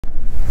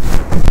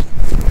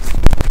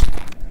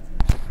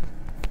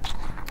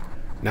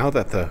Now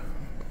that the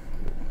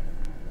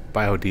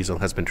biodiesel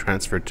has been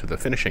transferred to the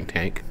finishing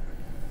tank,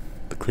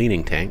 the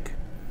cleaning tank,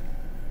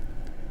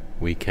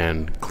 we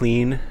can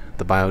clean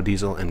the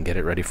biodiesel and get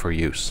it ready for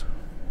use.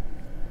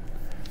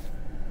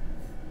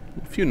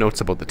 A few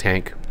notes about the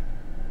tank.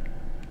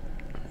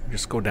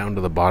 Just go down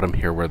to the bottom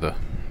here where the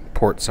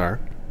ports are.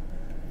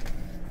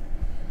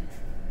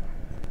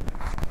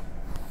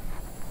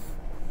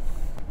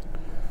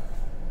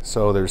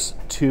 So there's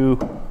two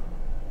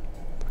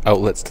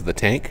outlets to the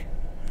tank.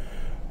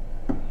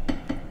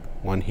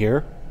 One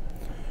here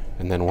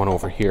and then one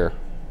over here.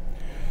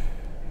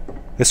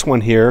 This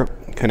one here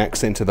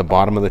connects into the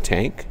bottom of the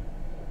tank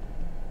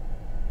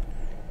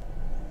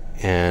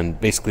and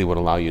basically would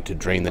allow you to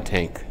drain the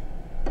tank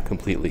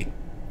completely.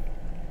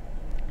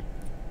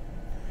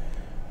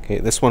 Okay,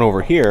 this one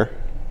over here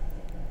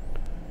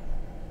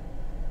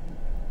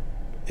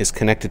is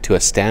connected to a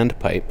stand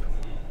pipe,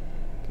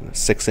 a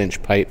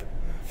 6-inch pipe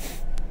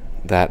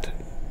that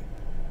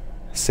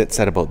sits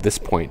at about this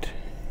point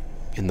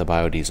in the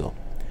biodiesel.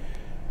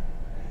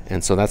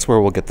 And so that's where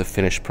we'll get the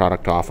finished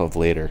product off of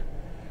later.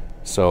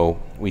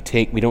 So we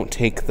don't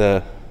take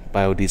the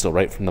biodiesel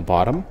right from the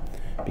bottom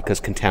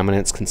because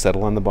contaminants can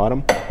settle on the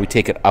bottom. We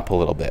take it up a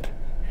little bit.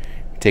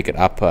 We take it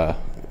up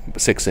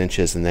 6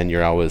 inches, and then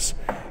you're always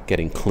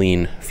getting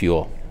clean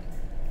fuel.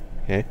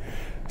 Okay,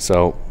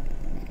 so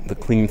the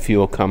clean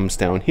fuel comes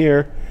down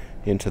here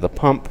into the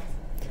pump.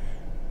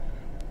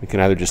 We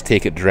can either just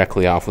take it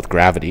directly off with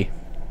gravity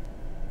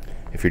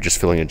if you're just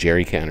filling a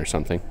jerry can or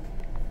something,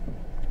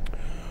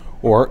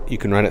 or you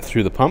can run it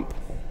through the pump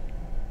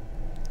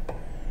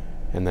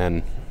and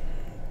then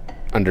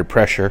under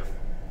pressure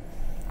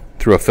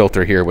through a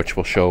filter here, which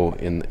we'll show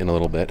in a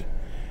little bit,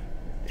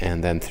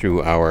 and then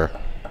through our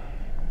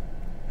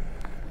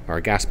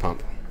gas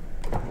pump.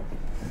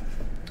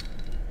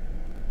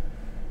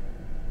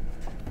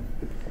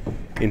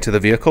 Into the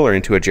vehicle or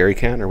into a jerry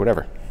can or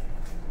whatever.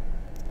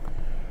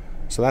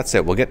 So that's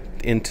it. We'll get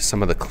into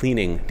some of the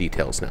cleaning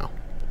details now.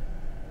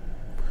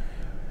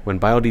 When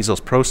biodiesel is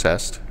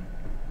processed,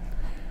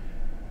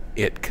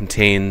 it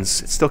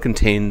still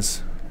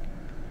contains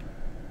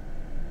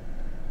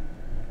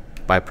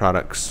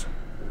byproducts,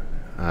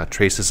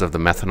 traces of the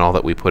methanol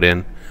that we put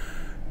in.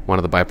 One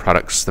of the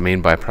byproducts, the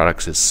main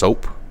byproducts, is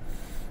soap.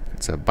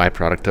 It's a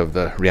byproduct of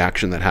the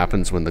reaction that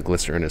happens when the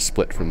glycerin is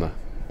split from the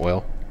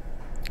oil.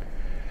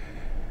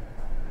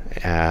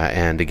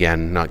 And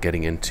again, not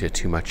getting into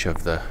too much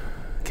of the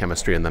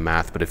chemistry and the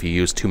math, but if you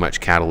use too much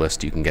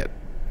catalyst, you can get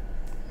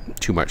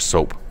too much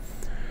soap.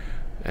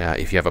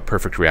 If you have a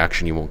perfect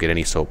reaction, you won't get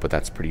any soap, but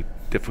that's pretty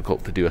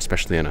difficult to do,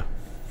 especially in a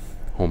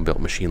home-built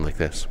machine like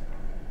this.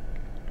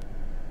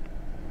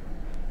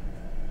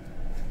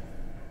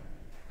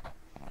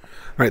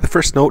 All right, the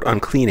first note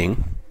on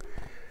cleaning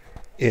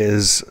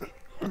is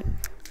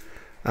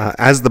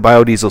as the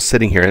biodiesel is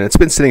sitting here, and it's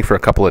been sitting for a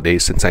couple of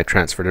days since I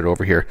transferred it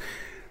over here,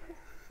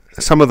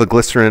 some of the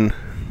glycerin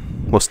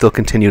will still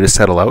continue to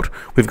settle out.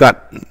 We've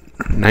got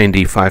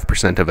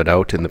 95% of it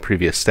out in the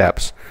previous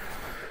steps.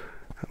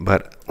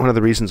 But one of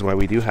the reasons why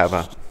we do have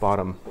a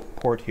bottom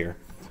port here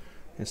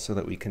is so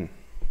that we can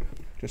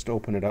just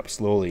open it up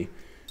slowly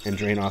and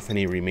drain off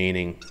any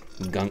remaining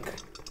gunk.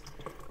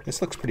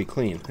 This looks pretty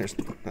clean.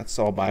 That's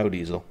all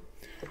biodiesel.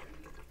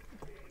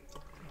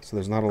 So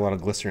there's not a lot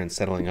of glycerin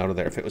settling out of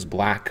there. If it was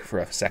black for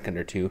a second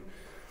or two,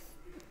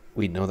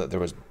 we'd know that there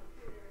was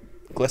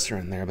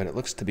glycerin there, but it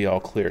looks to be all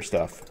clear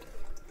stuff.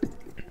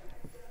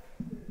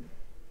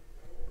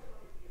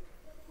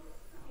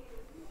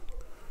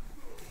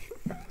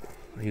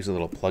 I use a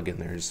little plug in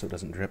there just so it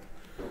doesn't drip.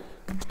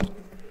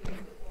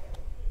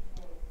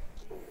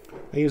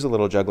 I use a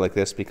little jug like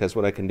this because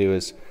what I can do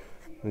is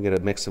I get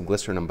a mix of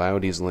glycerin and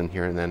biodiesel in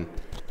here, and then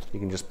you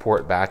can just pour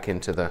it back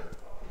into the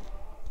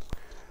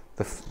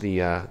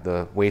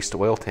waste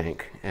oil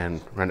tank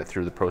and run it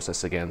through the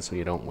process again, so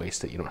you don't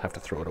waste it. You don't have to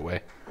throw it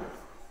away.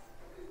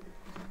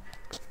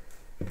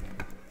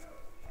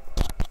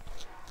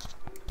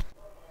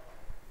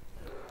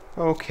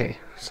 Okay,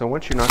 so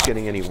once you're not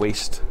getting any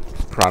waste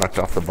product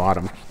off the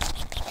bottom,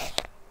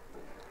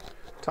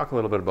 talk a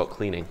little bit about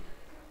cleaning.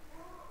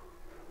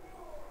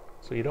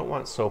 So you don't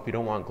want soap, you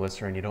don't want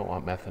glycerin, you don't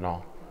want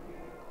methanol.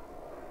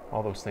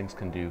 All those things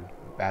can do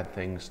bad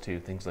things to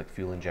things like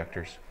fuel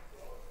injectors.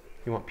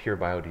 You want pure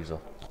biodiesel.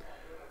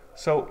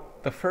 So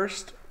the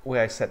first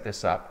way I set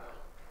this up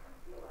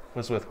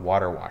was with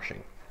water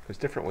washing. There's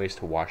different ways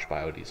to wash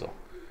biodiesel.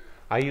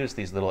 I use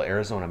these little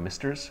Arizona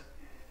misters,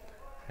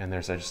 and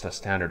there's just a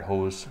standard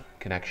hose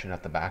connection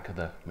at the back of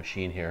the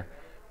machine here,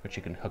 which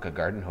you can hook a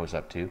garden hose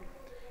up to,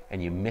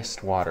 and you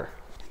mist water.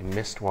 You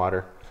mist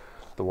water.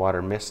 The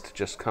water mist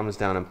just comes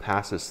down and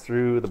passes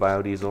through the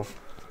biodiesel,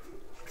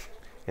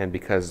 and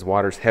because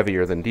water's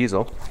heavier than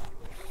diesel,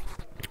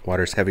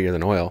 water's heavier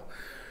than oil,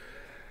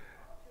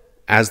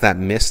 as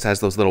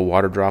those little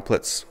water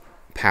droplets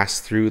pass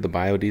through the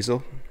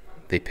biodiesel,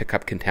 they pick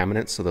up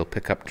contaminants, so they'll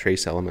pick up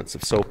trace elements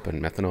of soap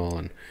and methanol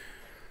and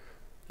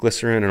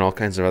glycerin and all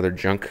kinds of other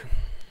junk.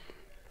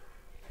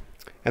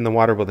 And the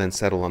water will then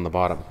settle on the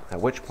bottom,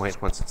 at which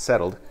point, once it's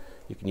settled,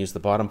 you can use the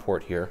bottom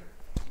port here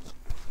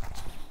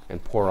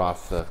and pour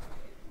off the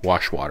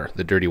wash water,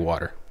 the dirty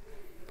water.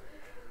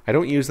 I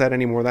don't use that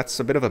anymore. That's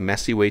a bit of a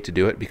messy way to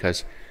do it,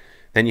 because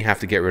then you have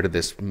to get rid of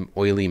this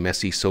oily,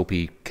 messy,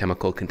 soapy,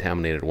 chemical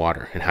contaminated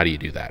water. And how do you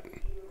do that?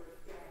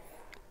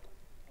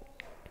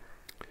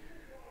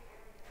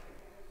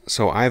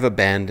 So I've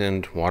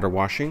abandoned water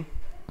washing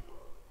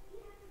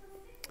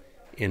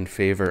in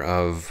favor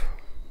of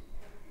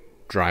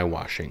dry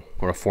washing,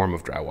 or a form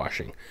of dry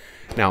washing.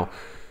 Now,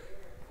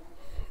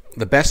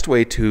 the best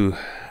way to,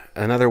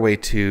 another way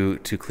to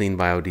clean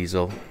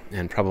biodiesel,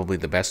 and probably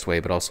the best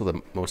way, but also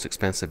the most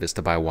expensive, is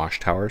to buy wash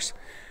towers.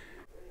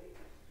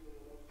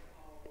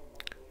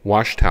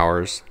 Wash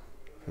towers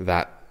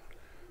that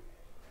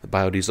the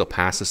biodiesel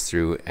passes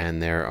through,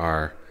 and there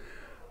are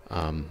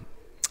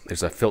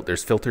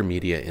there's filter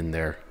media in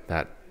there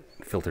that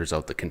filters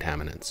out the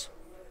contaminants.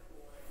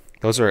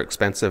 Those are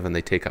expensive and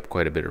they take up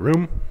quite a bit of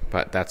room,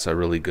 but that's a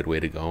really good way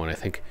to go, and I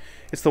think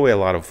it's the way a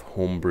lot of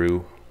home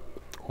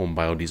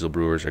biodiesel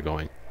brewers are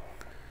going.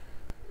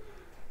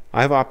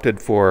 I've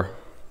opted for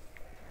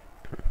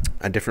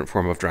a different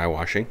form of dry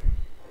washing.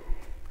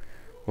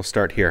 We'll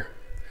start here.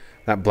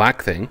 That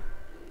black thing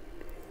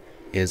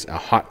is a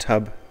hot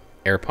tub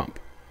air pump.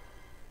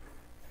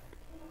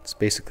 It's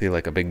basically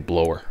like a big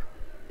blower,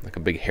 like a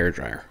big hair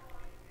dryer.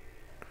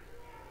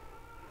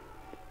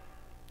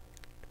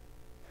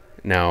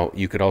 Now,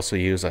 you could also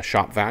use a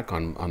shop vac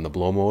on the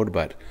blow mode,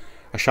 but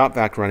a shop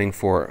vac running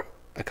for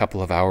a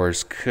couple of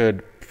hours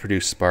could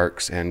produce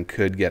sparks and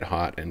could get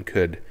hot and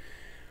could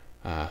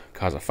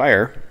cause a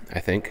fire,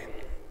 I think.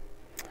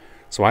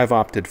 So I've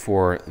opted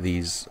for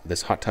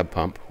this hot tub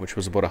pump, which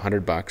was about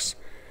 $100.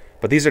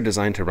 But these are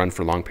designed to run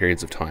for long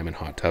periods of time in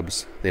hot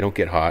tubs. They don't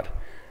get hot.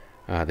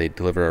 They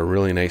deliver a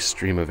really nice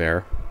stream of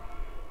air.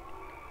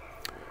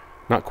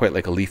 Not quite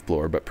like a leaf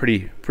blower, but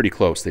pretty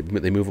close. They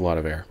move a lot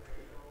of air.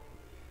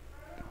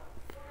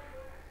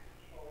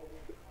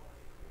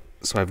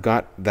 So I've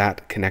got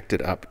that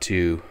connected up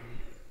to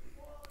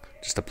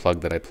just a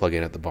plug that I plug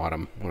in at the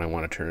bottom when I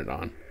want to turn it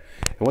on.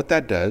 And what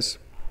that does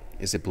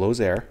is it blows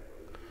air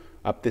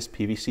up this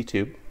PVC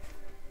tube,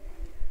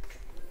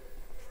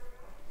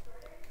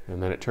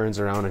 and then it turns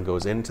around and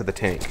goes into the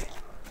tank.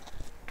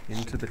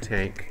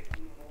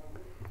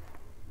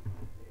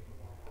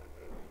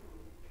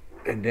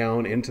 And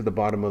down into the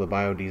bottom of the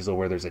biodiesel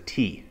where there's a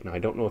T. Now, I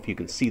don't know if you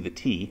can see the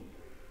T,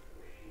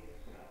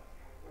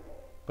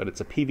 but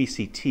it's a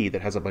PVC T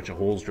that has a bunch of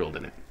holes drilled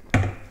in it.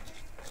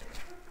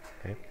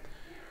 Okay.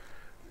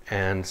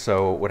 And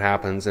so what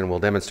happens, and we'll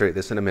demonstrate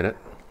this in a minute,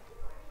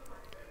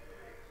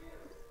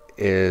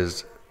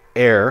 is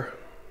air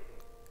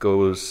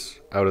goes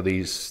out of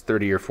these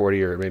 30 or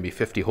 40 or maybe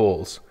 50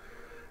 holes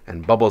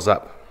and bubbles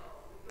up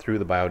through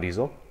the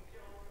biodiesel.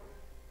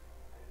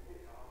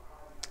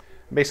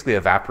 Basically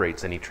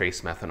evaporates any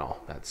trace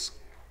methanol that's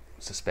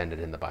suspended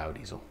in the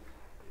biodiesel.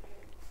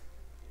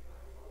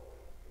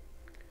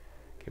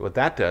 Okay, what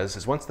that does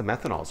is once the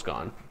methanol is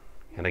gone,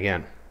 and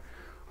again,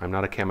 I'm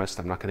not a chemist,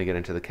 I'm not going to get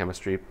into the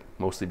chemistry,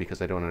 mostly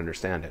because I don't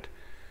understand it,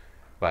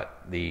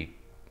 but the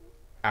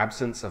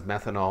absence of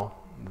methanol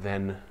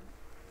then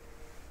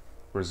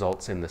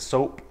results in the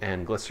soap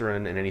and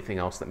glycerin and anything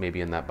else that may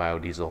be in that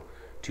biodiesel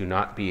to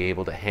not be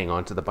able to hang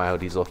on to the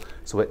biodiesel,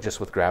 so it just,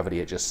 with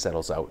gravity, it just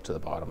settles out to the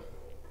bottom.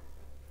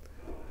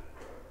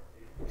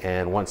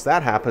 And once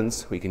that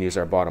happens, we can use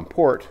our bottom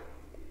port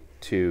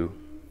to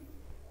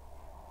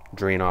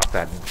drain off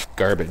that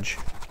garbage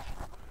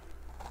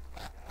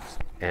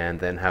and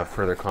then have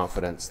further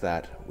confidence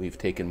that we've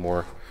taken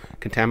more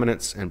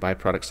contaminants and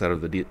byproducts out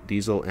of the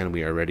diesel, and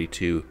we are ready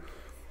to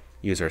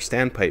use our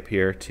standpipe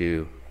here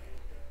to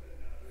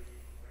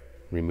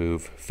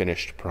remove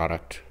finished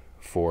product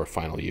for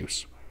final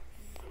use.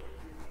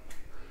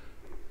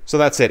 So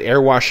that's it.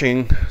 Air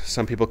washing,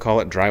 some people call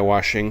it dry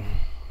washing,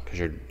 because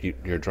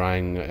you're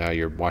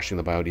washing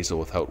the biodiesel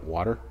without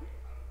water.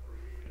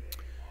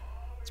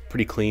 It's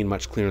pretty clean,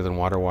 much cleaner than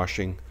water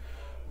washing,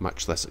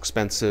 much less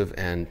expensive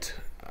and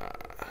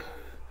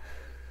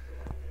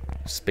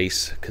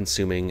space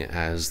consuming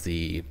as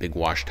the big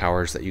wash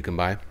towers that you can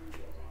buy.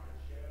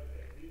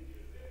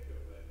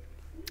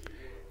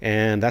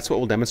 And that's what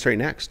we'll demonstrate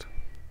next.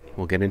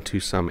 We'll get into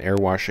some air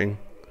washing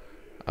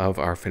of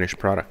our finished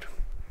product.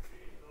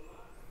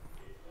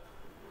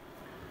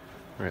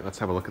 All right, let's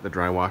have a look at the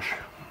dry wash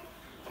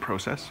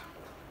process.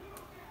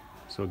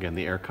 So again,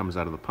 the air comes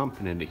out of the pump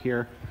and into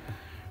here,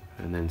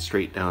 and then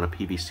straight down a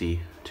PVC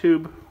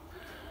tube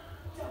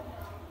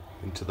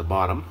into the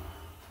bottom.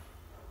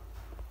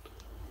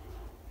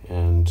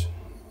 And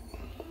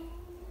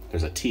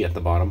there's a T at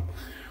the bottom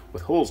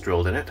with holes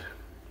drilled in it,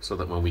 so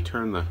that when we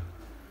turn the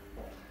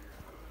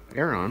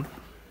air on,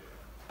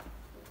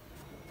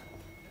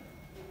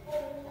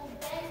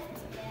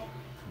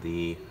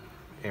 the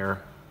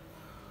air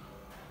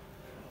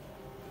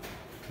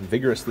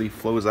vigorously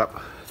flows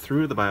up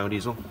through the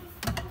biodiesel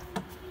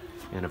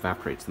and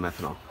evaporates the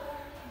methanol.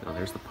 Now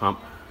there's the pump.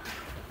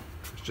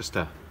 There's just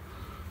a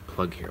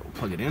plug here. We'll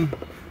plug it in.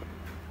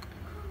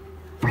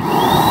 Okay,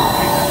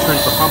 that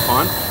turns the pump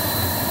on.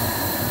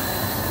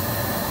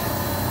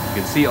 You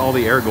can see all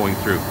the air going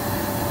through.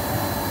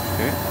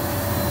 Okay,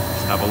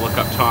 let's have a look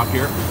up top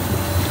here.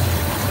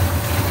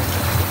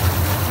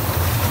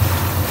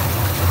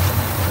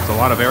 There's a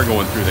lot of air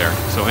going through there,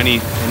 so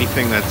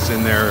anything that's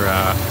in there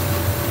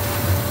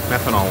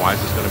methanol-wise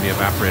is going to be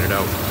evaporated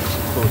out. Just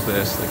close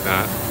this like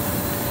that.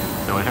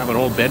 Now I have an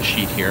old bed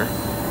sheet here,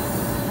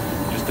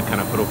 just to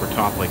kind of put over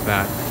top like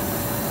that.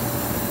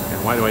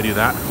 And why do I do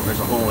that? Oh, there's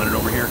a hole in it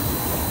over here.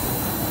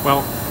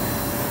 Well,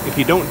 if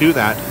you don't do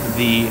that,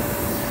 the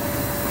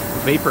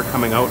vapor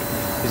coming out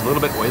is a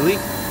little bit oily,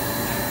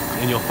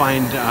 and you'll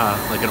find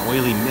like an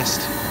oily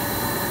mist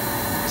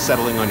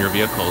settling on your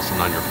vehicles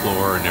and on your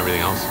floor and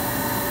everything else.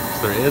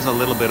 So there is a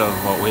little bit of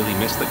oily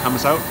mist that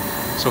comes out.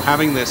 So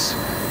having this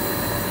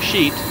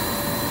sheet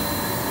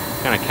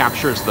kind of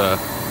captures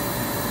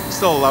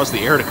still allows the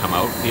air to come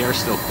out. The air is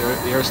still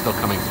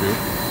coming through,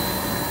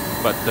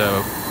 but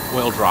the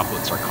oil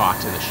droplets are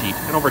caught in the sheet.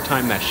 And over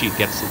time that sheet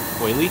gets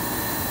oily,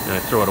 and I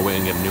throw it away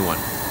and get a new one.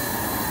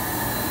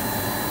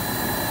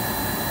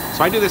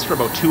 So I do this for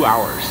about 2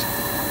 hours.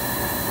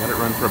 Let it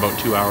run for about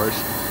 2 hours.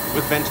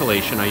 With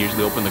ventilation, I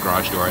usually open the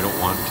garage door. I don't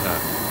want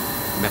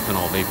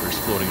methanol vapors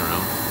floating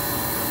around.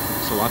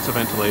 So lots of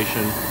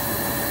ventilation,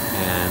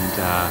 and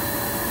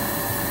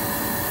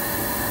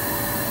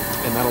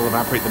that'll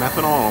evaporate the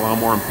methanol and allow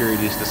more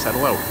impurities to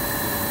settle out.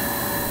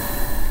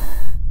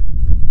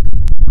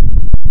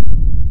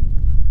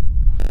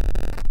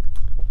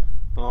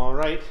 All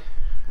right,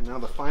 and now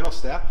the final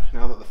step,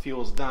 now that the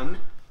fuel's done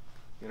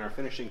in our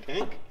finishing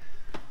tank.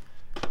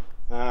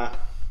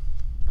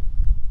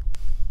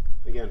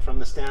 Again, from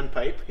the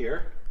standpipe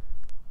here,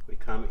 we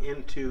come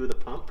into the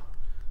pump.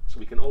 So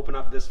we can open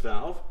up this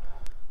valve.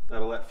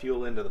 That'll let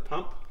fuel into the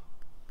pump.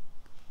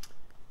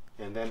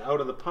 And then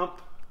out of the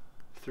pump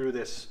through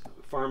this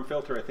farm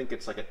filter. I think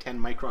it's like a 10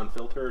 micron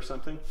filter or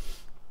something.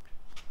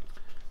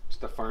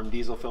 Just a farm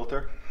diesel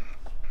filter.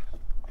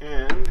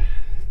 And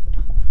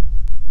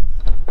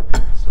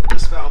so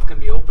this valve can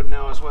be opened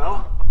now as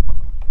well.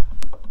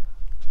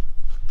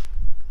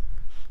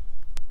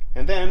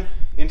 And then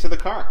into the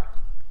car.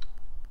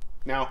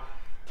 Now,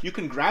 you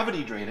can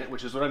gravity drain it,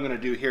 which is what I'm going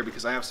to do here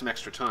because I have some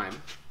extra time.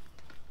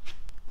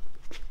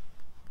 Just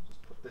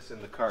put this in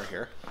the car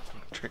here.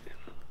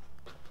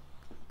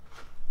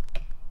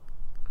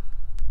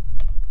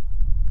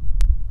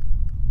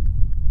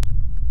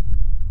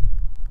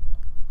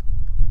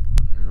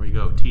 There we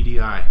go,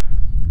 TDI.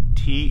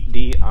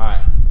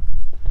 TDI.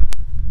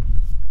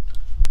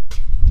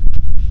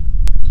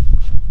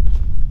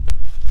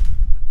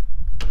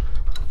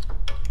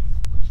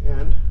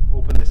 And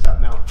open this up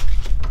now.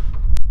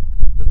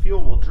 The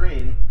fuel will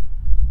drain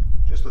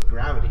just with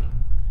gravity.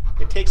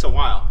 It takes a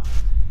while,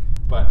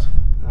 but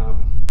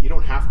you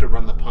don't have to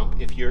run the pump.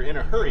 If you're in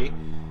a hurry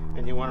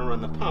and you want to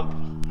run the pump,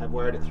 I've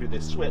wired it through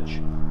this switch.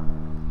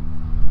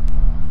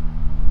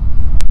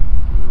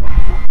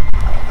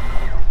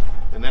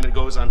 And then it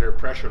goes under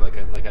pressure like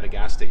at a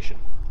gas station.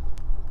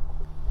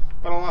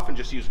 But I'll often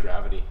just use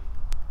gravity.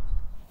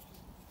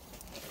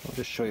 I'll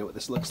just show you what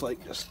this looks like.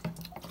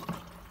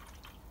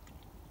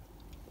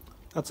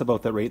 That's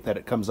about the rate that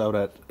it comes out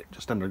at,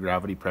 just under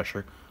gravity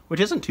pressure, which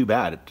isn't too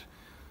bad.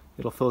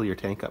 It'll fill your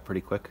tank up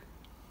pretty quick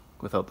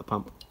without the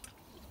pump.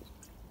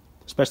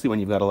 Especially when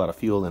you've got a lot of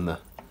fuel in the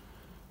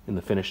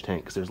finished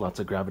tank, because there's lots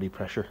of gravity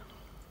pressure.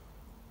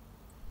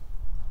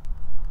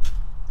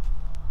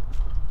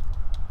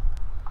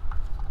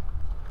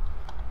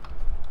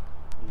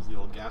 Use the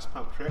old gas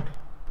pump trick.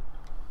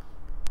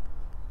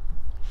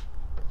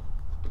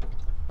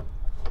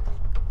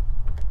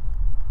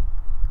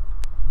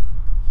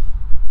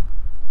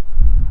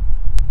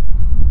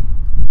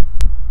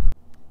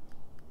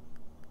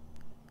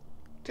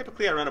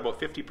 Typically I run about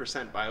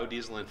 50%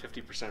 biodiesel and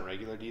 50%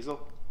 regular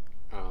diesel,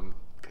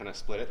 kind of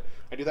split it.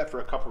 I do that for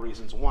a couple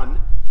reasons.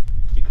 One,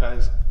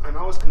 because I'm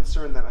always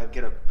concerned that I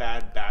get a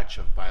bad batch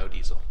of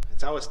biodiesel.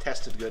 It's always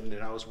tested good and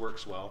it always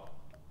works well.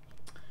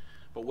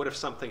 But what if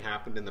something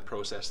happened in the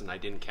process and I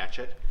didn't catch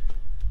it?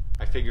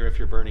 I figure if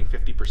you're burning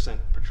 50%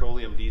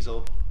 petroleum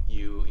diesel,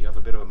 you have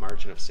a bit of a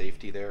margin of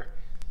safety there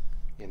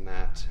in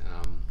that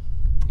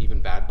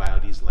even bad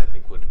biodiesel, I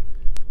think,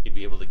 you'd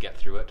be able to get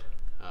through it.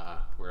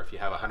 Where if you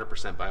have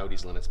 100%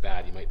 biodiesel and it's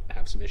bad, you might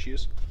have some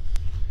issues.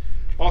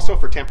 Also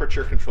for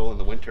temperature control in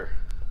the winter.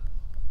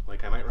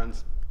 Like I might run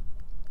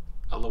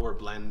a lower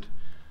blend,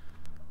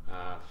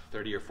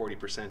 30 or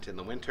 40% in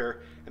the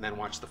winter, and then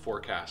watch the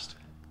forecast.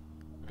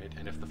 Right?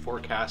 And if the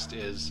forecast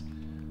is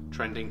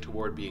trending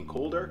toward being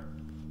colder,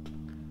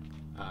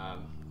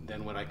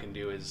 then what I can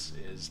do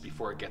is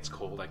before it gets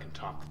cold, I can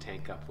top the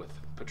tank up with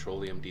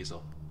petroleum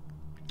diesel,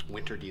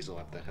 winter diesel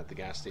at the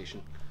gas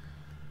station.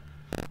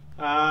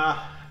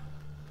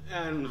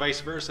 And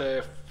vice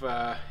versa,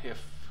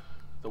 if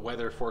the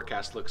weather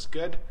forecast looks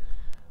good,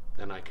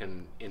 then I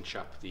can inch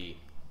up the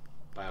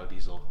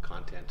biodiesel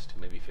content to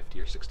maybe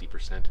 50 or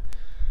 60%,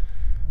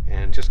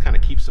 and just kind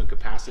of keep some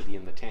capacity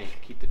in the tank.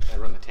 I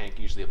run the tank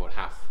usually about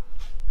half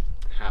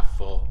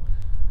full.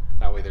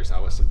 That way there's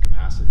always some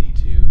capacity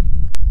to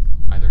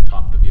either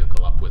top the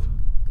vehicle up with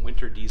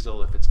winter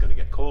diesel if it's going to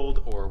get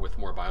cold, or with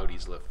more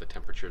biodiesel if the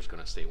temperature is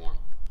going to stay warm.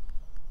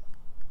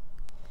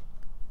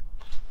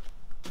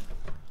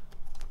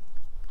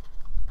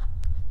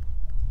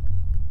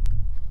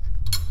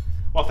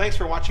 Well, thanks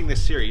for watching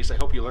this series. I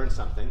hope you learned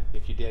something.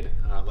 If you did,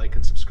 like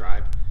and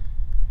subscribe.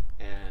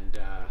 And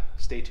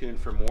stay tuned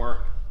for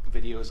more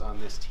videos on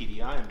this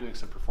TDI. I'm doing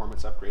some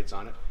performance upgrades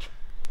on it.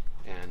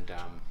 And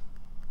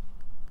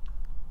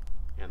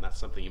that's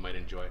something you might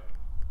enjoy.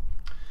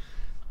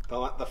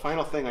 The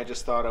final thing I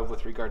just thought of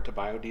with regard to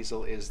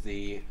biodiesel is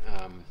the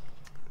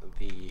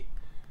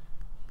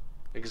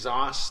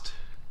exhaust.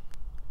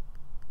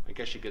 I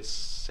guess you could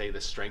say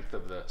the strength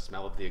of the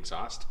smell of the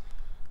exhaust.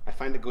 I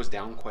find it goes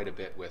down quite a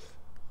bit with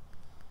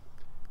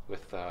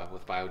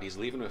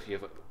biodiesel. Even if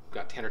you've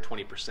got 10 or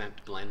 20%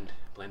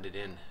 blended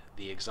in,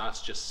 the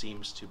exhaust just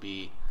seems to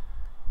be,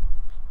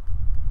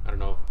 I don't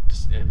know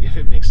if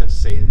it makes sense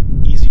to say,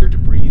 easier to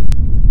breathe.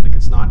 Like,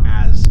 it's not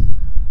as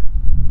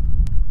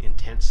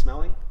intense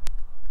smelling.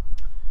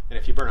 And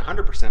if you burn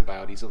 100%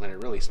 biodiesel, then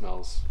it really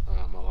smells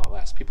a lot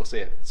less. People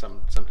say it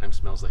sometimes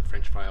smells like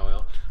French fry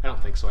oil. I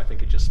don't think so. I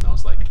think it just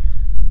smells like,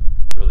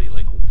 really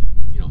like,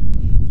 you know,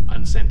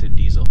 unscented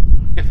diesel,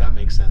 if that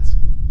makes sense.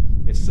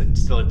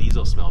 It's still a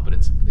diesel smell, but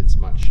it's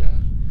much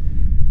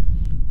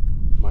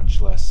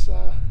less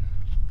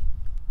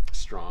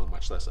strong,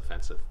 much less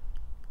offensive.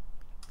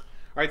 All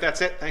right,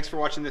 that's it. Thanks for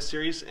watching this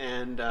series,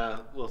 and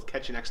we'll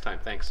catch you next time.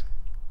 Thanks.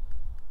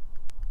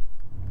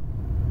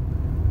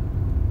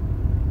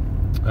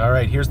 All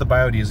right, here's the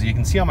biodiesel. You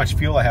can see how much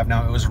fuel I have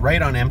now. It was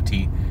right on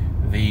empty.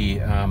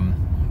 The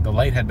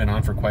light had been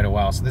on for quite a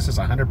while, so this is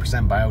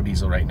 100%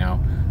 biodiesel right now.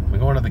 I'm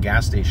going to the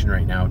gas station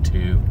right now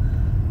to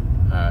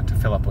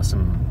fill up with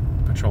some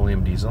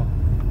petroleum diesel.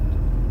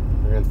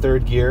 We're in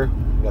third gear.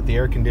 We got the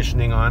air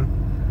conditioning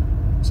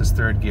on. This is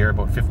third gear,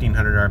 about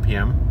 1500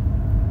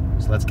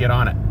 RPM. So let's get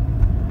on it.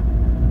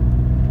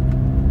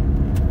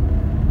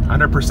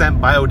 100%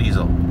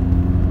 biodiesel.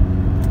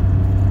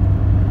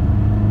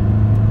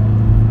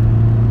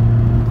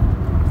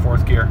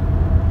 Fourth gear.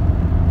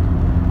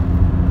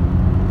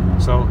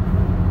 So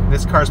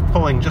this car's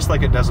pulling just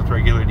like it does with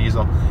regular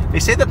diesel. They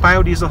say that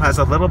biodiesel has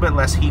a little bit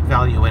less heat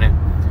value in it,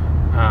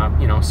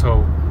 you know,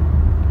 so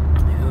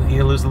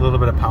you lose a little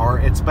bit of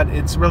power. But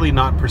it's really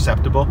not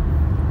perceptible.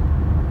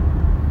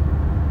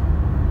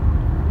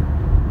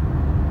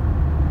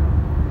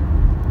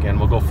 Again,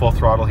 we'll go full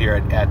throttle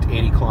here at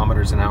 80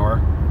 kilometers an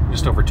hour,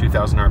 just over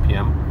 2,000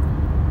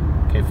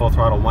 RPM. Okay, full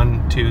throttle,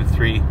 1, 2,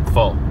 3,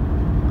 full.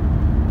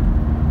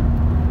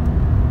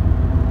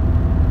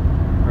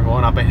 We're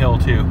going up a hill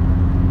too.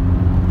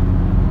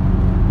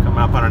 Coming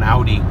up on an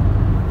Audi.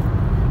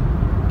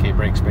 Okay,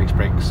 brakes, brakes,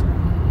 brakes.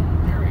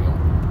 There we go.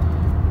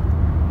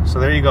 So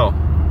there you go.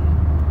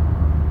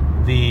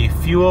 The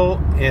fuel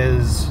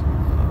is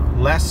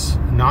less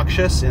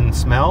noxious in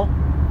smell,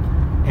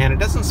 and it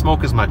doesn't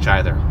smoke as much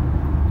either.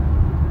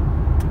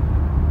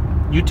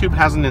 YouTube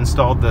hasn't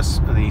installed the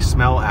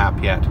smell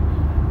app yet,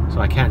 so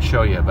I can't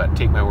show you, but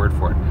take my word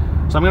for it.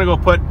 So I'm going to go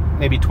put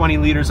maybe 20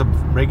 liters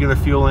of regular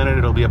fuel in it.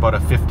 It'll be about a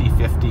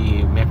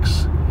 50-50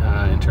 mix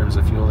in terms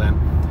of fuel then,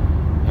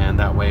 and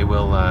that way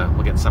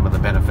we'll get some of the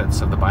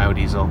benefits of the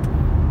biodiesel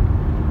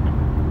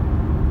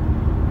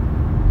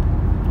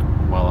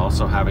while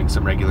also having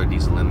some regular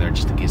diesel in there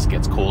just in case it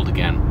gets cold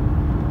again.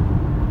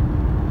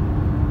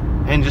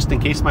 And just in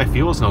case my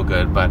fuel's no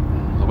good, but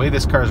the way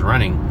this car's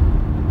running,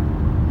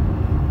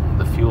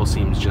 the fuel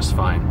seems just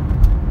fine.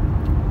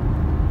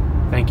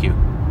 Thank you.